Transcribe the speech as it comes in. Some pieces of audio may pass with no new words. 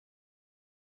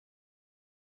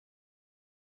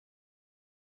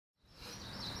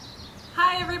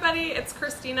everybody, it's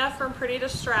Christina from Pretty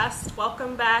Distressed.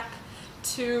 Welcome back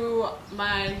to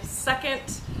my second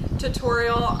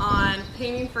tutorial on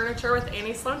painting furniture with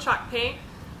Annie Sloan Chalk Paint.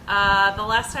 The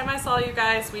last time I saw you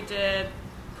guys, we did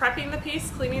prepping the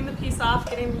piece, cleaning the piece off,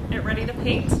 getting it ready to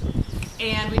paint,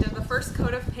 and we did the first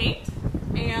coat of paint,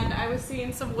 and I was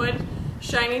seeing some wood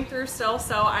shining through still,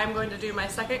 so I'm going to do my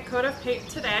second coat of paint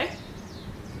today.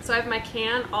 So I have my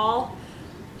can all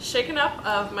shaken up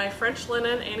of my French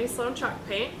linen Annie Sloan Chalk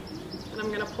Paint, and I'm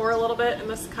going to pour a little bit in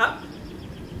this cup.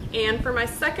 And for my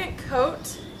second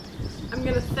coat, I'm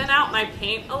going to thin out my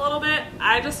paint a little bit.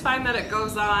 I just find that it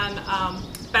goes on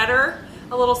better,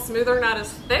 a little smoother, not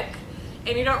as thick,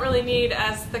 and you don't really need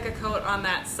as thick a coat on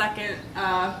that second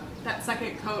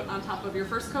coat on top of your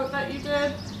first coat that you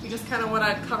did. You just kind of want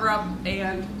to cover up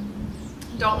and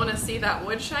don't want to see that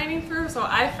wood shining through. So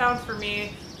I found for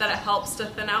me that it helps to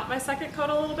thin out my second coat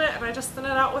a little bit, and I just thin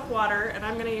it out with water, and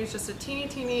I'm going to use just a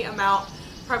teeny amount,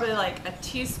 probably like a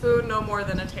teaspoon, no more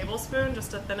than a tablespoon,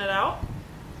 just to thin it out.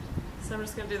 So I'm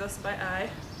just going to do this by eye.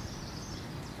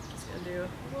 Just going to do a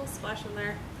little splash in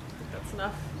there. I think that's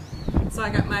enough. So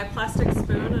I got my plastic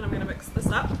spoon, and I'm going to mix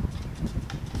this up.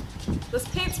 This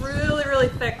paint's really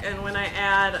thick, and when I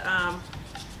add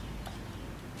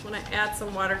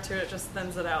some water to it, it just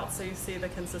thins it out. So you see the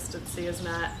consistency is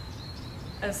not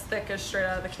as thick as straight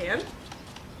out of the can.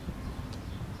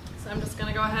 So I'm just going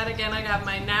to go ahead again. I got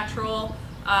my natural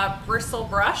bristle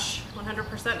brush,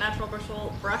 100% natural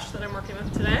bristle brush that I'm working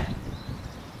with today.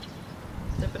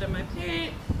 Dip it in my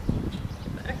paint,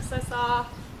 get the excess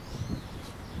off,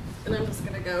 and I'm just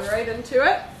going to go right into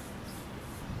it.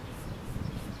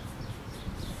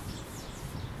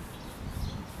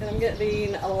 And I'm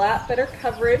getting a lot better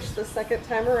coverage the second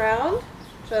time around,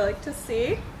 which I like to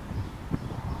see.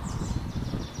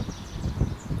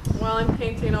 While I'm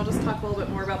painting, I'll just talk a little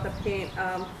bit more about the paint.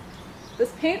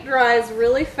 This paint dries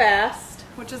really fast,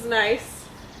 which is nice,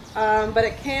 but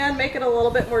it can make it a little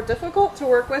bit more difficult to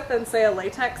work with than, say, a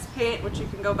latex paint, which you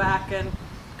can go back and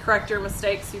correct your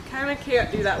mistakes. You kind of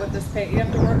can't do that with this paint. You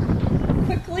have to work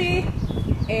quickly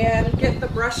and get the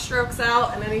brush strokes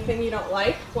out and anything you don't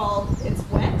like while it's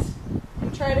wet.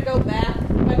 And try to go back.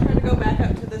 If I try to go back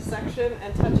up to this section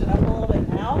and touch it up a little bit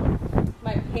now,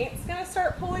 my paint's going to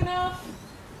start pulling off.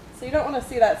 So you don't want to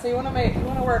see that. So you want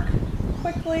to work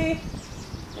quickly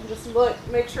and just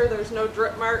make sure there's no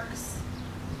drip marks.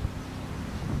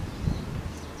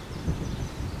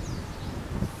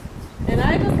 And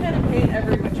I just kind of paint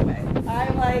every which way. I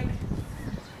like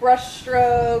brush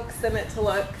strokes and it to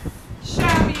look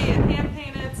shabby and hand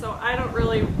painted, so I don't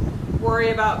really worry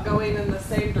about going in the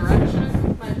same direction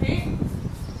with my paint.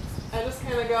 I just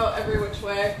kind of go every which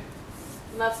way,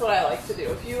 and that's what I like to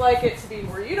do. If you like it to be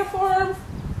more uniform,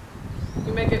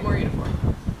 you make it more uniform.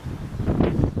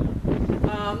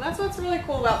 That's what's really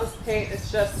cool about this paint.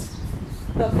 It's just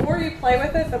the more you play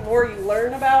with it, the more you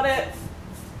learn about it.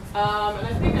 And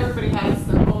I think everybody has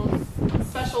their own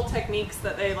special techniques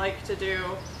that they like to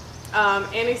do.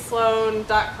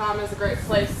 AnnieSloan.com is a great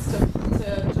place to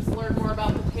just learn more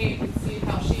about the paint and see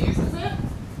how she uses it.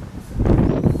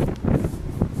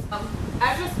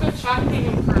 I've just been chalk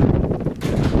painting for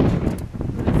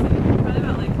probably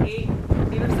about like 8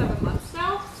 or 7 months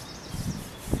now,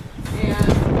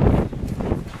 and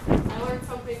I learn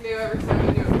something new every time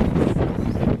I do it.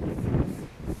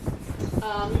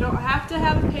 You don't have to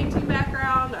have a painting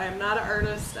background. I am not an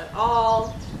artist at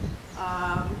all.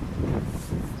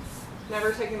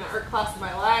 Never taken an art class in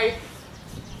my life,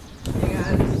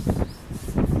 and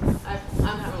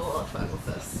I'm having a little fun with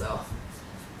this, so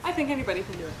I think anybody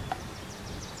can do it.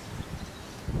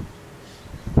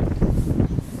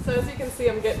 So as you can see,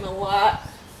 I'm getting a lot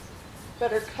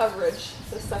better coverage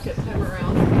the second time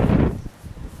around.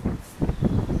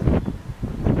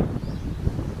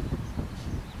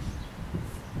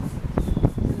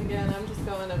 And again, I'm just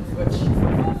going every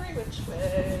which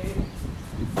way.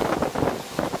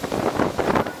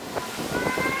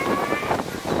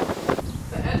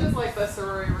 Like this are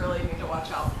where you really need to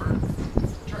watch out for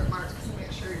drip marks and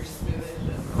make sure you're smoothing it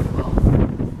in really well.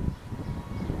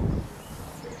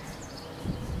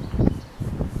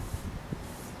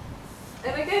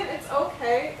 And again, it's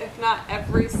okay if not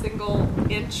every single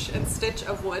inch and stitch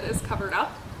of wood is covered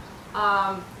up.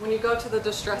 When you go to the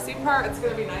distressing part, it's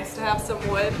going to be nice to have some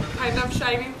wood kind of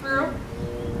shining through.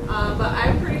 But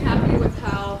I'm pretty happy with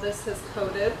how this has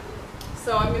coated.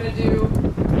 So I'm going to do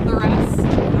the rest.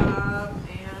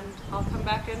 I'll come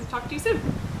back and talk to you soon.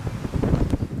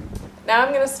 Now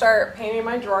I'm going to start painting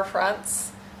my drawer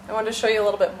fronts. I wanted to show you a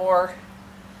little bit more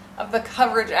of the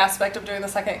coverage aspect of doing the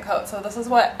second coat. So this is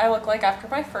what I look like after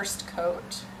my first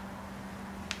coat.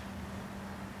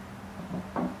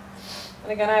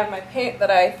 And again, I have my paint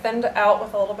that I thinned out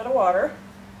with a little bit of water.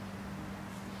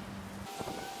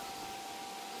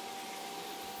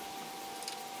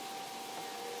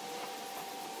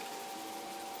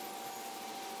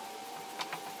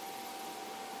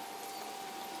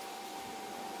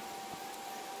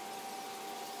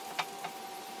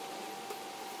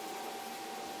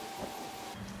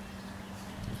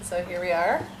 So here we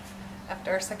are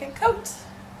after our second coat.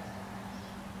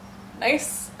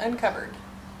 Nice and covered.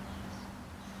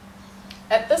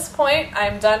 At this point,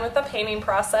 I'm done with the painting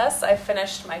process. I've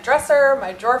finished my dresser,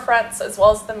 my drawer fronts, as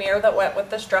well as the mirror that went with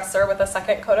this dresser with a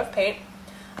second coat of paint.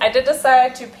 I did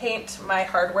decide to paint my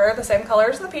hardware the same color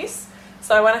as the piece,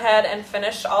 so I went ahead and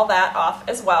finished all that off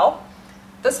as well.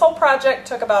 This whole project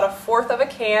took about 1/4 of a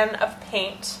can of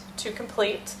paint to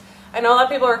complete. I know a lot of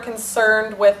people are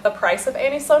concerned with the price of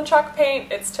Annie Sloan Chalk Paint.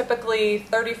 It's typically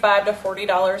 $35 to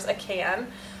 $40 a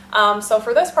can. So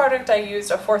for this project I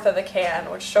used 1/4 of the can,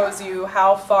 which shows you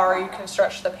how far you can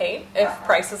stretch the paint if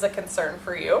price is a concern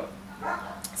for you.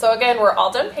 So again, we're all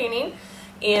done painting.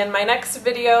 In my next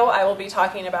video I will be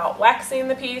talking about waxing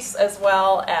the piece as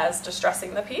well as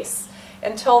distressing the piece.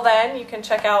 Until then, you can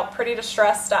check out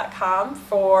prettydistressed.com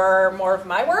for more of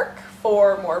my work,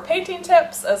 for more painting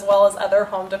tips, as well as other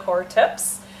home decor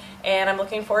tips. And I'm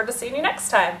looking forward to seeing you next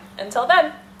time. Until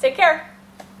then, take care.